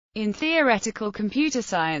In theoretical computer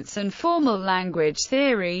science and formal language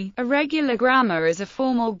theory, a regular grammar is a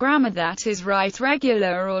formal grammar that is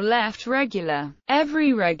right-regular or left-regular.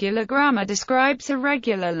 Every regular grammar describes a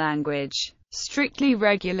regular language. Strictly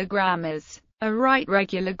regular grammars. A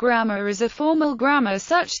right-regular grammar is a formal grammar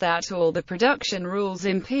such that all the production rules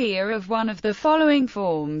in P are of one of the following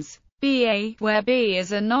forms. BA, where B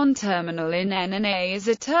is a non-terminal in N and A is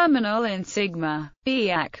a terminal in sigma.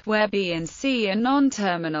 BAC, where B and C are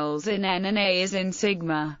non-terminals in N and A is in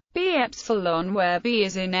sigma. B epsilon, where B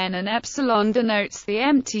is in N and epsilon denotes the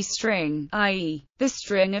empty string, i.e., the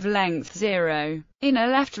string of length 0. In a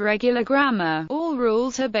left-regular grammar, all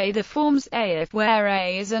rules obey the forms A if, where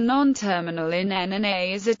A is a non-terminal in N and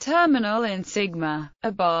A is a terminal in sigma.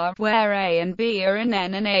 A bar, where A and B are in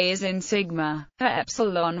N and A is in sigma. A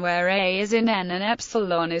epsilon, where A is in N and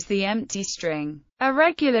epsilon is the empty string. A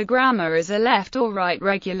regular grammar is a left or right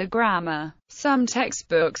regular grammar. Some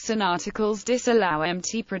textbooks and articles disallow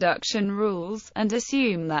empty production rules, and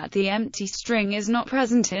assume that the empty string is not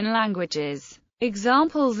present in languages.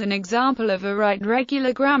 Examples: an example of a right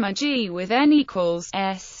regular grammar G with N equals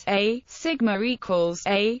S, A, sigma equals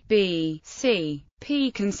A, B, C.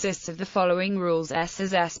 P consists of the following rules. S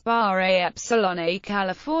is S bar A epsilon A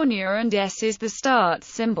California and S is the start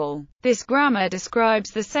symbol. This grammar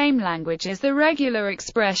describes the same language as the regular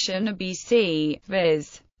expression ABC,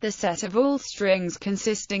 viz. the set of all strings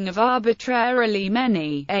consisting of arbitrarily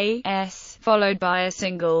many A, S, followed by a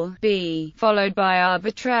single B, followed by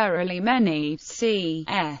arbitrarily many C,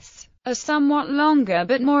 S. A somewhat longer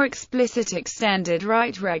but more explicit extended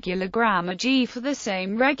right regular grammar G for the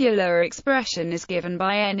same regular expression is given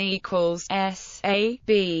by N equals S, A,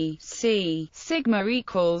 B, C, sigma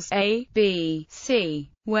equals A, B, C,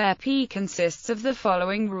 where P consists of the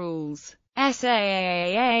following rules. S A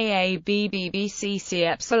A A A B B B C C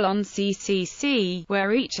epsilon C C C,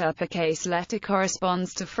 where each uppercase letter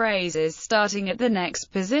corresponds to phrases starting at the next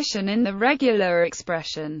position in the regular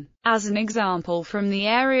expression. As an example from the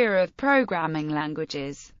area of programming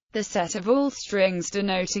languages, the set of all strings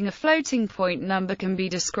denoting a floating point number can be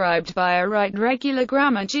described by a right regular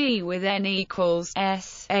grammar G with N equals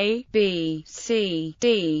S, A, B, C,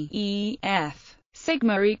 D, E, F.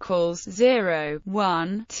 Sigma equals 0,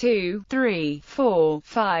 1, 2, 3, 4,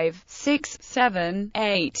 5, 6, 7,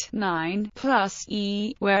 8, 9, plus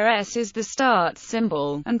E, where S is the start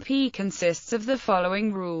symbol, and P consists of the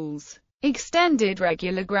following rules. Extended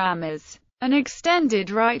regular grammars. An extended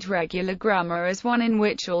right regular grammar is one in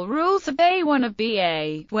which all rules obey one of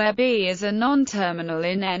BA, where B is a non-terminal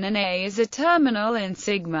in N and A is a terminal in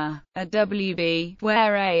sigma. A WB,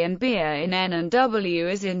 where A and B are in N and W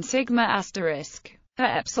is in sigma asterisk. A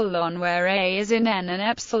epsilon, where A is in N and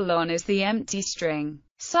epsilon is the empty string.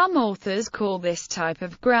 Some authors call this type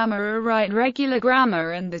of grammar a right regular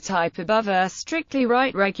grammar and the type above a strictly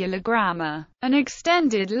right regular grammar. An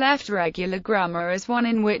extended left regular grammar is one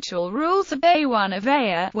in which all rules obey one of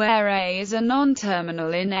A, where A is a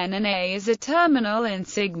non-terminal in N and A is a terminal in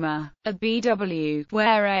sigma. A BW,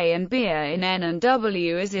 where A and B are in N and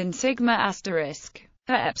W is in sigma asterisk.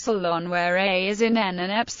 A epsilon, where A is in N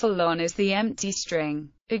and epsilon is the empty string.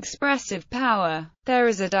 Expressive power. There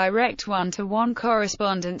is a direct one-to-one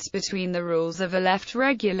correspondence between the rules of a left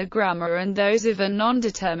regular grammar and those of a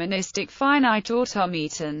non-deterministic finite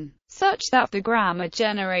automaton, such that the grammar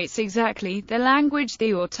generates exactly the language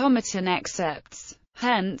the automaton accepts.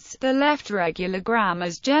 Hence, the left regular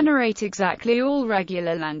grammars generate exactly all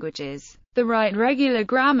regular languages. The right regular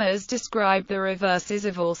grammars describe the reverses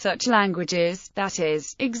of all such languages, that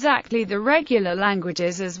is, exactly the regular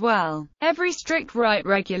languages as well. Every strict right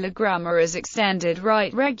regular grammar is extended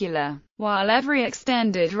right regular, while every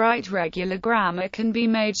extended right regular grammar can be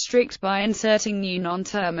made strict by inserting new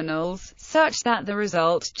non-terminals, such that the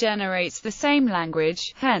result generates the same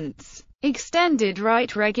language. Hence, extended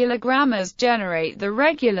right regular grammars generate the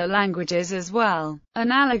regular languages as well.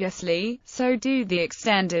 Analogously, so do the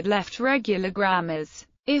extended left regular grammars.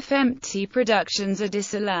 If empty productions are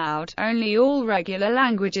disallowed, only all regular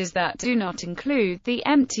languages that do not include the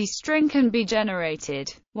empty string can be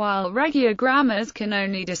generated. While regular grammars can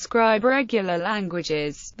only describe regular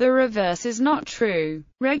languages, the reverse is not true.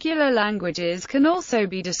 Regular languages can also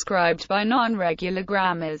be described by non-regular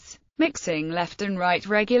grammars. Mixing left and right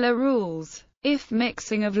regular rules. If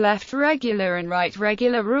mixing of left regular and right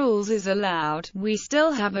regular rules is allowed, we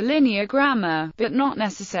still have a linear grammar, but not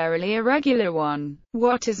necessarily a regular one.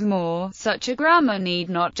 What is more, such a grammar need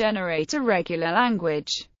not generate a regular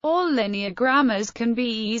language. All linear grammars can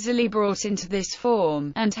be easily brought into this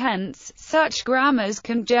form, and hence, such grammars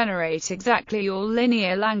can generate exactly all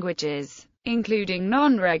linear languages, including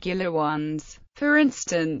non-regular ones. For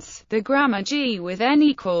instance, the grammar G with N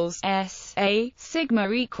equals S, A, sigma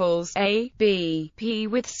equals A, B, P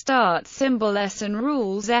with start symbol S and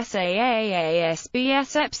rules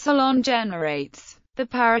SAAASBS epsilon generates the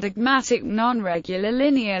paradigmatic non-regular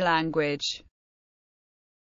linear language.